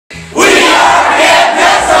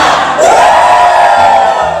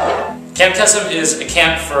Camp Kesem is a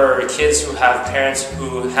camp for kids who have parents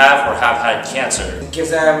who have or have had cancer. It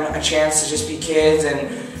gives them a chance to just be kids and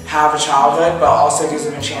have a childhood, but also gives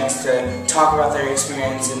them a chance to talk about their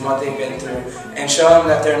experience and what they've been through and show them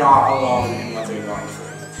that they're not alone in what they're going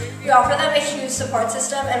through. We offer them a huge support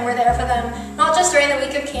system, and we're there for them not just during the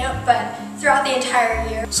week of camp, but throughout the entire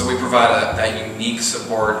year. So we provide that unique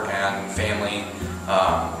support and family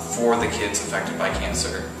for the kids affected by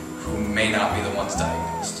cancer who may not be the ones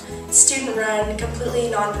diagnosed. Student-run, completely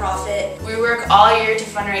non-profit. We work all year to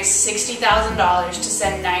fundraise $60,000 to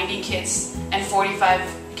send 90 kids and 45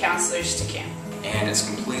 counselors to camp. And it's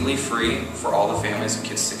completely free for all the families and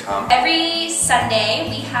kids to come. Every Sunday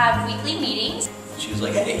we have weekly meetings. She was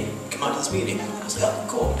like, hey, come out to this meeting. I was like, oh,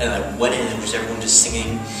 cool. And I went in and there was everyone just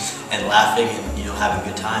singing and laughing and, you know, having a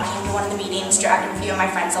good time. I came to one of the meetings, dragged a few of my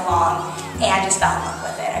friends along, and just fell in love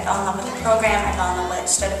with it. I fell in love with the program, I fell in love with what it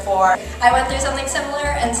stood for. I went through something similar,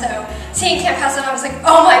 and so seeing Camp Kesem, I was like,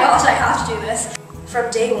 oh my gosh, I have to do this. From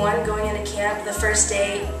day one going into camp, the first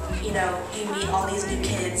day, you know, you meet all these new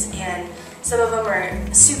kids, and some of them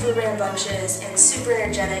are super rambunctious and super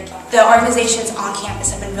energetic. The organizations on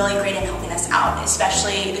campus have been really great in helping us out,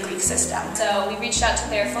 especially the Greek system. So we reached out to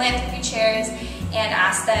their philanthropy chairs and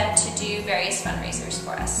asked them to do various fundraisers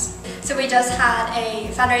for us. So we just had a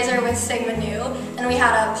fundraiser with Sigma Nu, and we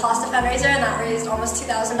had a pasta fundraiser, and that raised almost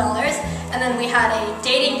 $2,000. And then we had a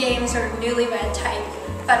dating game sort of newlywed type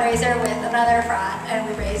fundraiser with another frat, and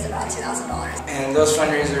we raised about $2,000. And those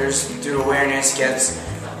fundraisers, through awareness, gets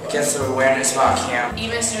the awareness about camp.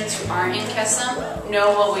 Even students who aren't in Kesem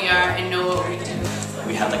know what we are and know what we do.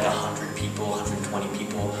 We had like 100 people, 120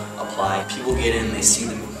 people apply. People get in, they see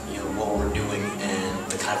what we're doing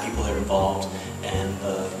and the kind of people that are involved and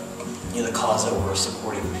the cause that we're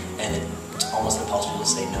supporting, and it's almost impossible to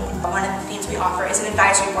say no. One of the things we offer is an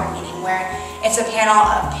advisory board meeting where it's a panel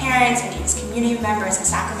of parents and community members and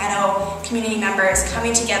Sacramento community members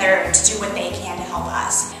coming together to do what they can to help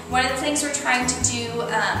us. One of the things we're trying to do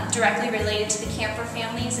directly related to the Camp for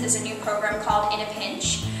Families is a new program called In a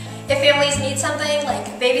Pinch. If families need something like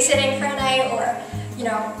babysitting for a night, or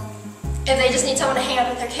if they just need someone to hang out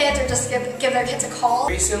with their kids, or just give their kids a call.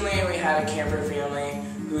 Recently we had a camper family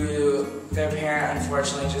who their parent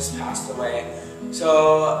unfortunately just passed away.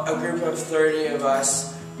 So a group of 30 of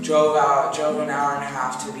us drove an hour and a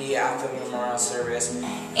half to be at the memorial service.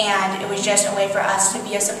 And it was just a way for us to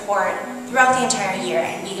be a support throughout the entire year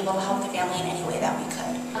and be able to help the family in any way that we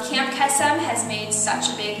could. Camp Kesem has made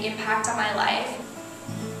such a big impact on my life.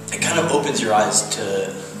 It kind of opens your eyes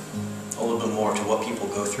to a little bit more to what people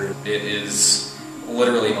go through. It is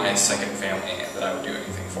literally my second family that I would do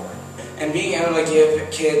anything for. And being able to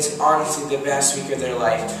give kids honestly the best week of their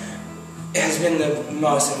life has been the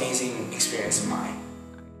most amazing experience of mine.